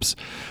jumps.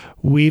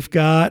 We've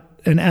got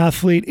an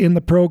athlete in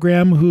the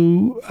program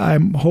who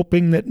I'm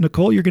hoping that,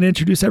 Nicole, you're going to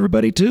introduce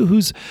everybody to,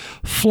 who's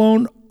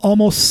flown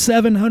almost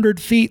 700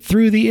 feet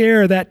through the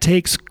air. That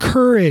takes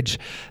courage.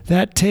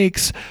 That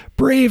takes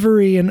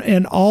bravery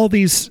and all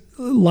these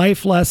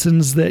life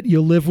lessons that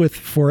you'll live with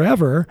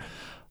forever.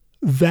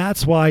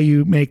 That's why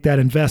you make that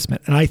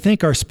investment. And I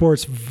think our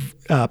sports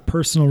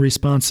personal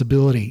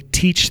responsibility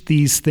teach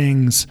these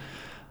things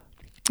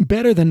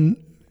better than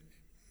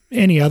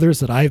any others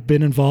that I've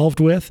been involved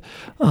with.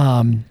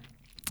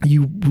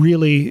 You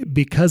really,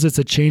 because it's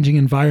a changing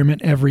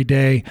environment every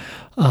day,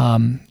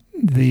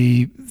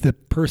 the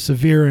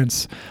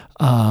perseverance,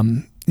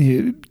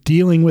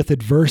 dealing with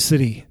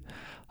adversity,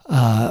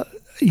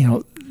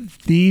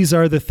 these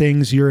are the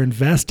things you're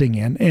investing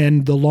in.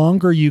 And the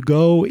longer you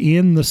go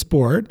in the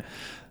sport,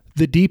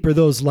 the deeper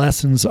those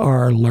lessons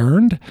are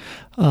learned.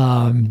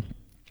 And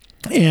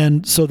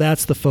so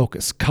that's the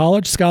focus.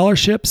 College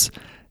scholarships,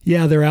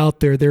 yeah, they're out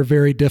there. They're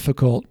very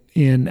difficult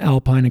in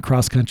alpine and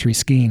cross-country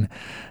skiing.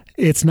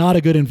 It's not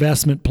a good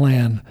investment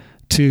plan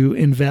to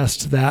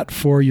invest that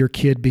for your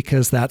kid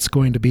because that's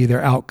going to be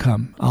their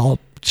outcome. I'll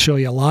show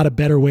you a lot of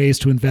better ways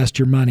to invest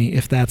your money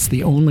if that's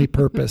the only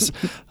purpose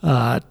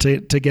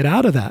to get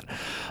out of that.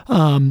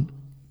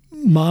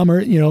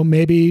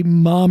 Maybe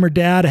mom or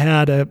dad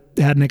had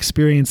an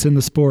experience in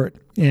the sport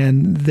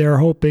and they're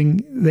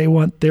hoping they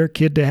want their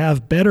kid to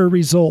have better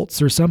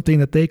results or something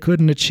that they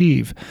couldn't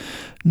achieve.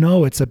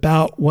 No, it's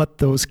about what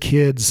those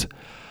kids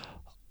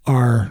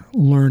are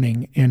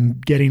learning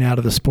and getting out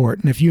of the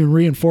sport. And if you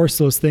reinforce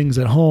those things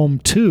at home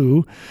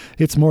too,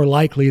 it's more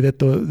likely that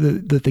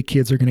the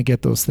kids are going to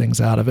get those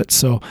things out of it.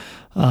 So,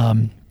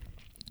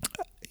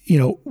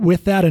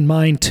 with that in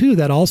mind too,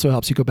 that also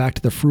helps you go back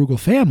to the frugal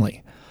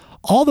family.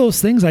 All those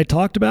things I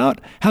talked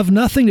about have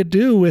nothing to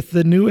do with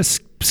the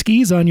newest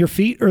skis on your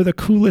feet or the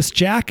coolest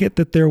jacket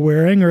that they're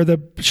wearing or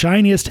the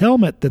shiniest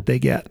helmet that they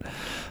get.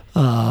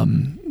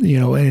 And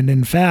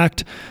in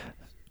fact,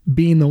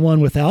 being the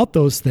one without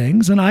those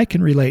things, and I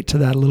can relate to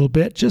that a little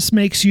bit, just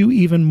makes you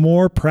even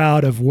more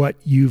proud of what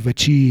you've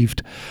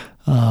achieved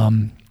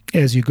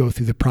as you go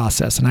through the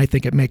process. And I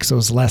think it makes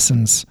those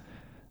lessons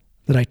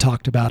that I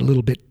talked about a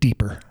little bit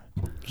deeper.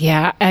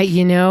 Yeah, I'm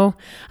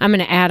going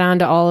to add on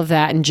to all of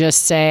that and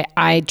just say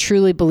I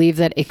truly believe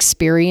that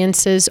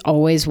experiences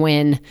always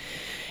win.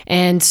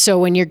 And so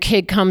when your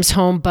kid comes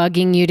home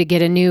bugging you to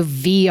get a new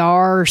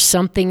VR or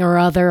something or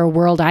other, a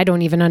world I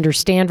don't even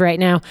understand right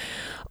now,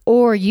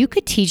 or you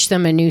could teach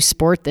them a new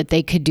sport that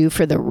they could do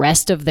for the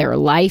rest of their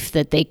life,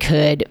 that they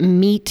could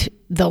meet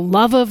the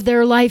love of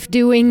their life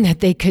doing, that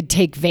they could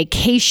take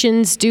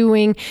vacations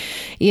doing,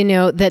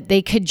 that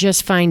they could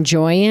just find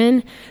joy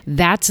in.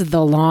 That's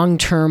the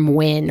long-term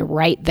win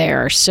right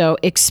there. So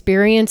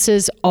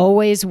experiences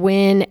always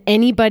win.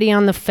 Anybody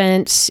on the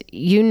fence,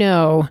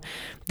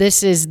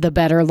 this is the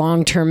better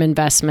long-term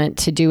investment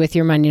to do with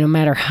your money, no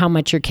matter how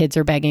much your kids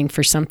are begging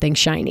for something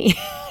shiny.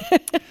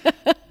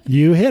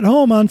 You hit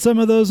home on some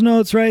of those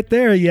notes right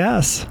there.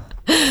 Yes.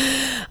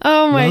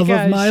 Oh my gosh.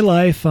 Love of my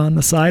life on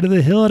the side of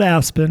the hill at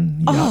Aspen.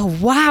 Yep. Oh,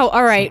 wow.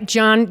 All right,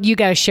 John, you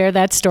got to share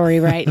that story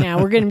right now.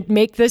 We're going to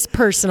make this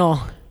personal.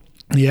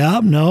 Yeah,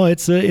 no,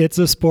 it's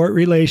a sport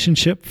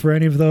relationship for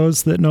any of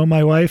those that know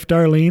my wife,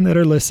 Darlene, that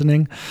are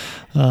listening.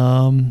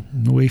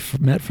 We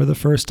met for the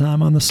first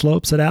time on the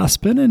slopes at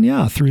Aspen,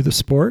 and through the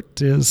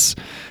sport is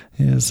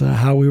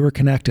how we were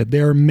connected.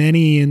 There are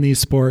many in these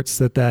sports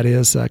that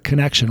is a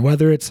connection,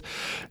 whether it's,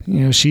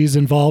 she's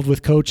involved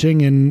with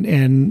coaching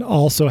and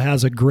also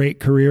has a great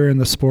career in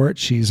the sport.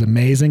 She's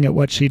amazing at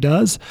what she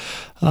does.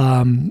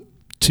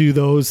 To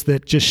those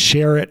that just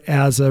share it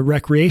as a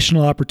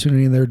recreational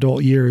opportunity in their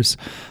adult years.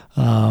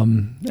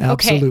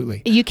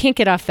 Absolutely. Okay. You can't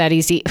get off that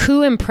easy.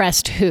 Who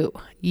impressed who?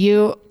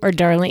 You or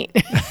Darlene?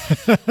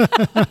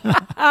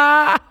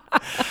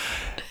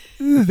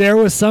 There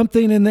was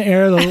something in the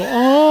air.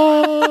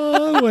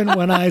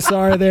 When I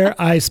saw her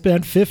there, I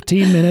spent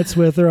 15 minutes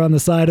with her on the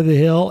side of the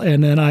hill,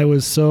 and then I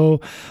was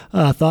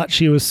thought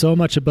she was so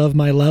much above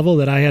my level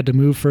that I had to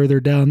move further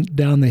down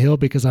the hill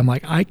because I'm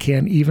like, I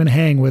can't even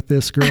hang with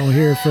this girl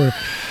here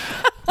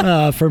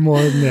for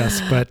more than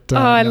this. But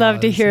I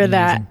love to hear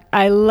that.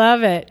 I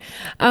love it.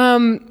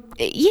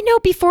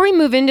 Before we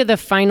move into the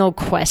final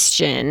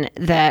question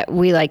that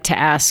we like to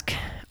ask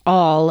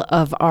all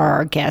of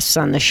our guests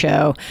on the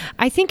show,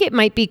 I think it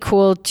might be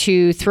cool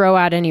to throw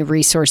out any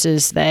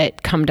resources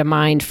that come to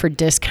mind for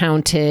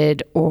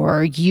discounted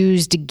or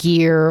used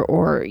gear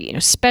or,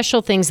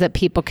 special things that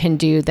people can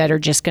do that are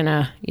just going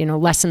to,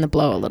 lessen the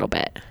blow a little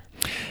bit.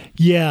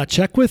 Yeah,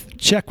 check with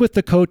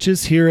the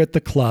coaches here at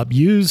the club.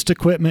 Used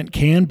equipment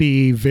can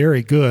be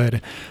very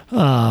good.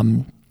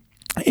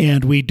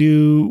 And we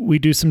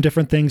do some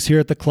different things here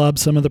at the club.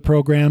 Some of the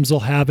programs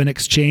will have an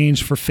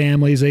exchange for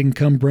families. They can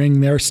come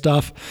bring their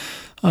stuff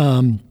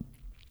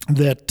that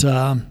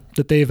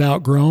they've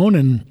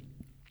outgrown,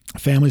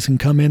 Families can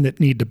come in that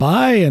need to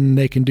buy, and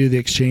they can do the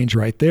exchange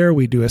right there.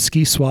 We do a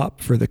ski swap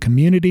for the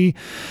community,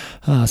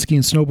 ski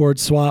and snowboard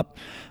swap.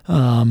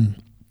 Some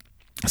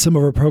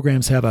of our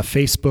programs have a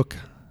Facebook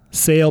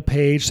sale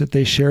page that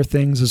they share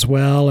things as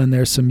well, and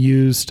there's some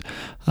used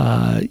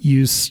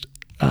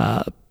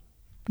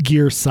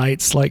gear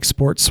sites like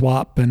Sports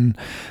Swap and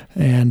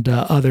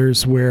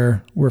others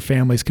where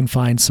families can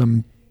find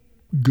some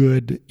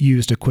good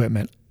used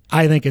equipment.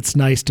 I think it's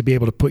nice to be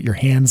able to put your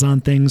hands on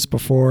things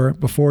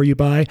before you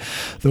buy.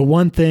 The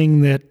one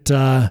thing that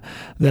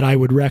I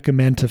would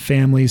recommend to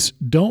families: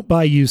 don't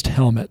buy used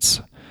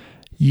helmets.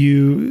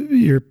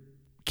 Your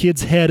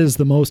kid's head is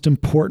the most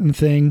important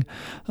thing,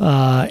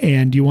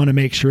 and you want to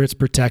make sure it's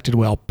protected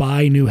well.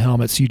 Buy new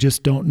helmets. You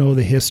just don't know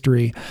the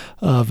history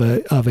of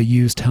a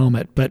used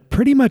helmet. But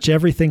pretty much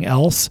everything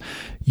else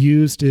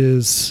used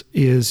is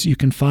you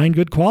can find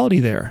good quality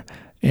there.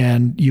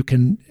 And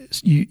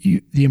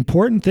the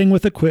important thing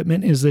with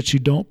equipment is that you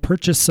don't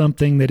purchase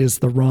something that is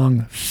the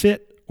wrong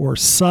fit or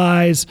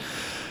size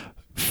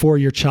for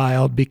your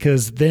child,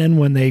 because then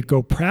when they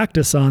go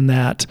practice on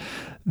that,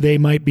 they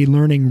might be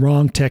learning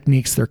wrong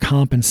techniques. They're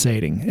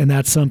compensating. And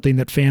that's something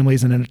that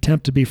families, in an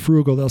attempt to be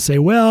frugal, they'll say,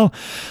 well,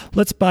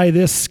 let's buy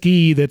this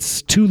ski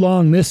that's too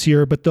long this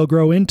year, but they'll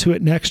grow into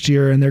it next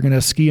year and they're going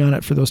to ski on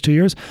it for those 2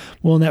 years.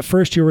 Well, in that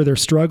first year where they're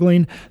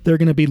struggling, they're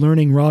going to be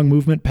learning wrong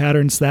movement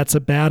patterns. That's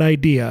a bad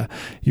idea.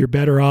 You're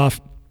better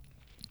off,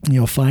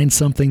 find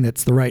something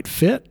that's the right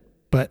fit,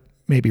 but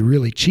maybe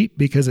really cheap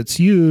because it's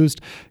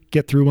used.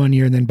 Get through 1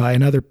 year and then buy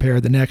another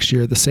pair the next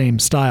year, the same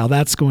style.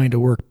 That's going to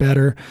work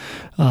better.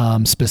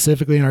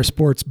 Specifically in our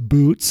sports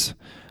boots,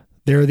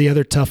 they're the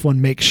other tough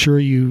one. Make sure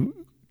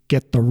you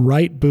get the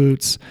right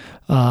boots.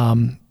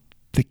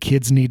 The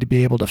kids need to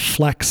be able to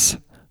flex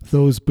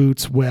those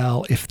boots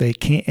well if they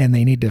can't, and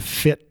they need to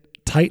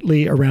fit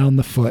tightly around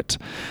the foot.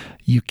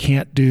 You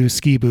can't do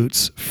ski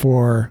boots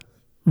for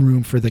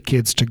room for the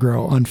kids to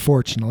grow.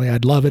 Unfortunately,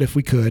 I'd love it if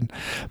we could,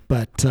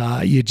 but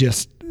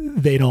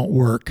they don't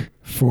work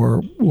for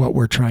what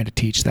we're trying to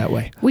teach that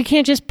way. We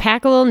can't just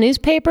pack a little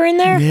newspaper in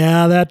there?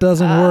 Yeah, that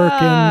doesn't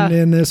work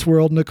in this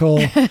world,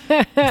 Nicole.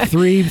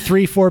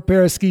 4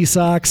 pair of ski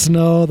socks.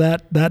 No,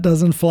 that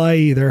doesn't fly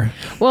either.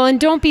 Well, and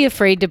don't be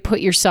afraid to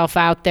put yourself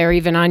out there,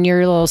 even on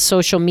your little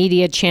social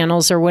media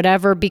channels or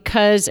whatever,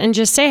 and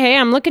just say, hey,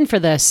 I'm looking for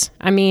this.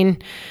 I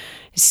mean,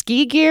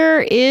 ski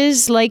gear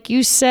is, like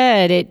you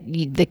said,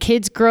 the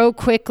kids grow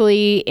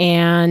quickly,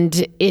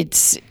 and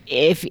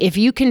if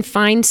you can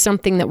find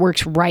something that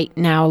works right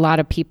now, a lot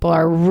of people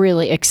are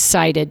really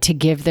excited to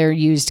give their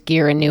used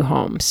gear a new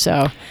home.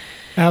 So,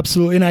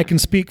 absolutely, and I can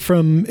speak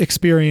from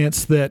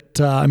experience that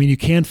you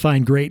can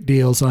find great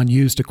deals on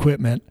used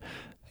equipment.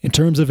 In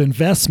terms of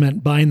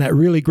investment, buying that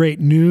really great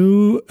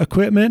new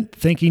equipment,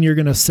 thinking you're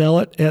going to sell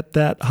it at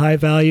that high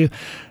value.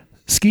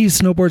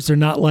 Skis, snowboards are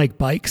not like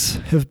bikes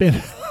have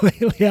been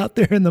lately out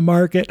there in the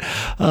market.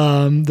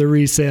 The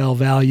resale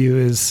value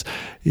is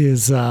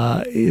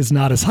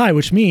not as high,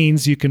 which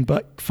means you can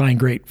find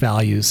great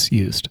values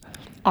used.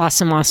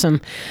 Awesome.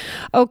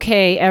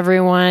 Okay,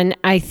 everyone,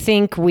 I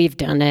think we've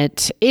done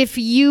it. If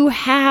you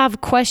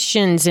have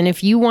questions and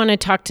if you want to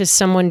talk to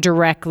someone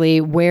directly,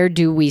 where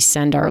do we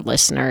send our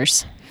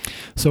listeners?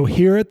 So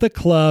here at the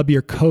club,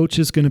 your coach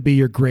is going to be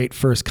your great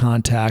first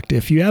contact.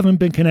 If you haven't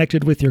been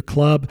connected with your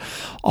club,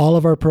 all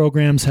of our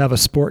programs have a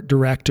sport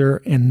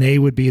director, and they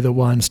would be the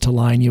ones to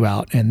line you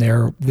out. And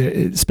they're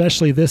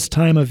especially this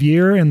time of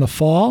year in the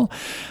fall,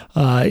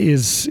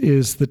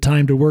 is the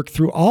time to work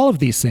through all of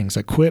these things: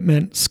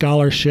 equipment,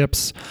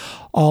 scholarships,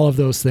 all of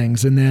those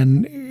things. And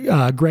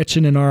then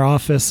Gretchen in our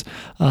office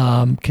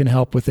can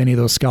help with any of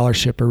those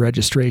scholarship or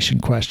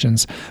registration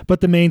questions.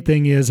 But the main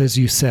thing is, as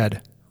you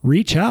said,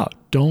 reach out.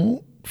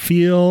 Don't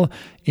feel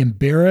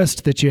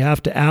embarrassed that you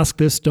have to ask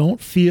this.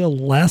 Don't feel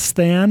less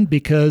than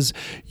because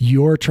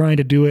you're trying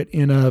to do it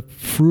in a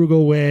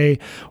frugal way,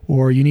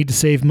 or you need to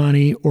save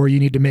money, or you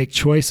need to make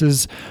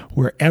choices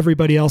where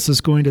everybody else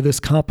is going to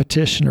this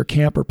competition or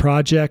camp or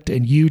project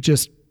and you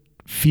just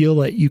feel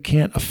that you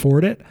can't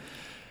afford it.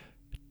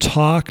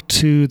 Talk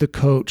to the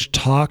coach,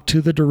 talk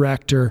to the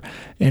director,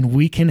 and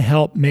we can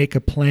help make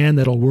a plan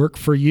that'll work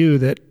for you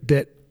that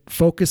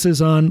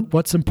focuses on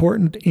what's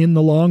important in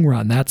the long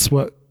run. That's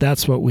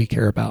what we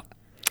care about.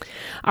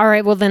 All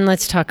right, well then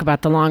let's talk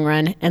about the long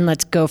run, and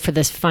let's go for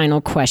this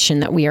final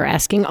question that we are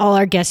asking all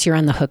our guests. You're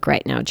on the hook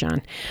right now,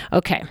 John.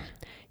 Okay,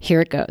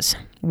 here it goes.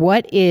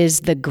 What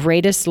is the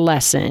greatest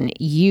lesson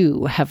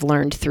you have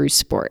learned through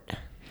sport?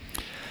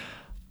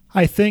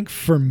 I think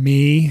for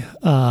me,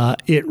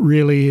 it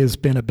really has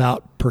been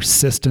about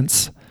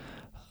persistence.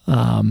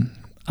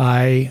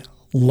 I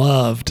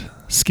loved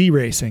ski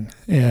racing,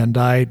 and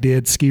I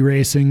did ski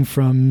racing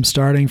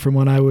starting from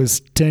when I was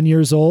 10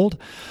 years old,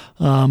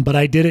 but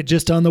I did it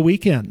just on the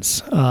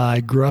weekends.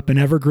 I grew up in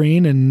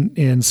Evergreen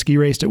and ski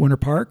raced at Winter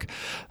Park,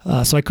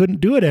 so I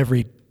couldn't do it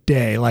every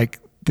day like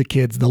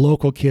the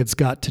local kids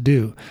got to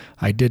do.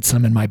 I did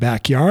some in my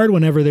backyard.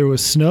 Whenever there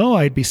was snow,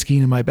 I'd be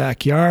skiing in my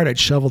backyard. I'd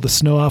shovel the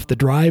snow off the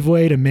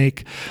driveway to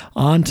make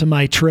onto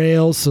my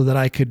trails so that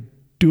I could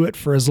do it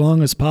for as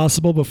long as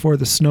possible before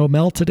the snow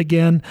melted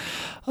again.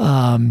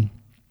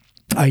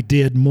 I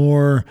did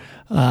more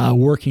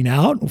working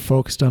out,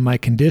 focused on my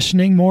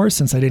conditioning more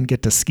since I didn't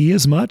get to ski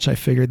as much. I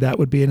figured that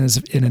would be an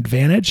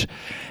advantage.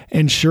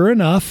 And sure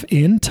enough,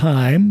 in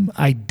time,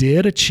 I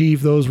did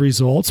achieve those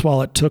results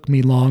while it took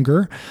me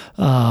longer.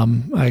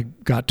 I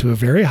got to a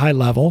very high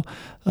level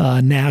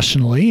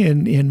nationally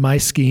in my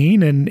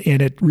skiing, and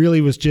it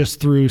really was just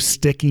through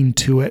sticking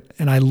to it.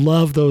 And I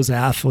love those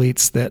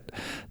athletes that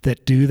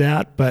do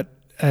that, but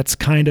that's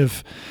kind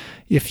of,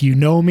 if you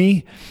know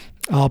me,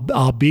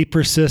 I'll be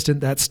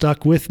persistent. That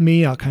stuck with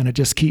me. I'll kind of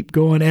just keep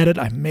going at it.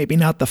 I'm maybe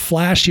not the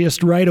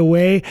flashiest right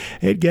away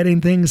at getting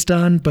things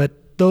done, but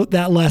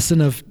that lesson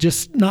of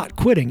just not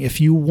quitting.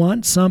 If you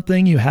want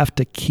something, you have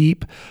to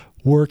keep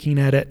working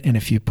at it. And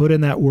if you put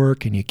in that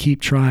work and you keep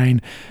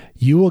trying,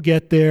 you will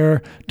get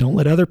there. Don't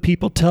let other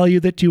people tell you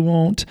that you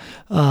won't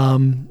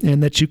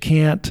and that you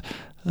can't.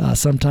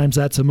 Sometimes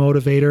that's a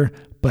motivator,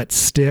 but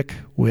stick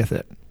with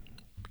it.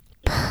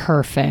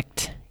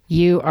 Perfect.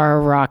 You are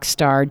a rock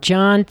star.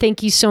 John,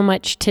 thank you so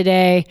much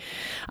today.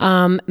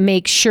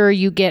 Make sure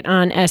you get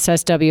on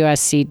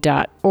sswsc.org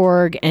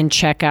and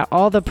check out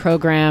all the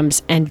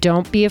programs, and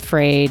don't be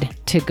afraid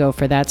to go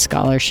for that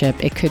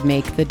scholarship. It could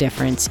make the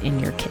difference in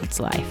your kid's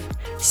life.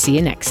 See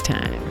you next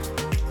time.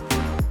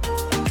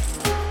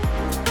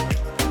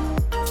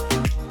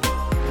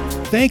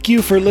 Thank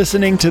you for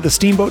listening to the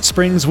Steamboat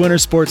Springs Winter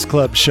Sports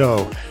Club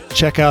show.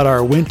 Check out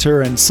our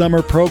winter and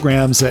summer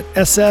programs at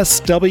sswsc.org.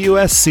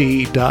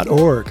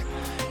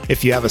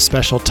 If you have a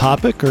special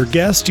topic or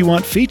guest you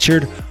want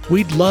featured,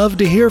 we'd love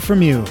to hear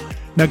from you.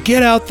 Now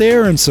get out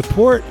there and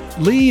support,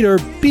 lead, or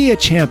be a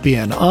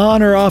champion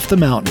on or off the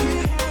mountain.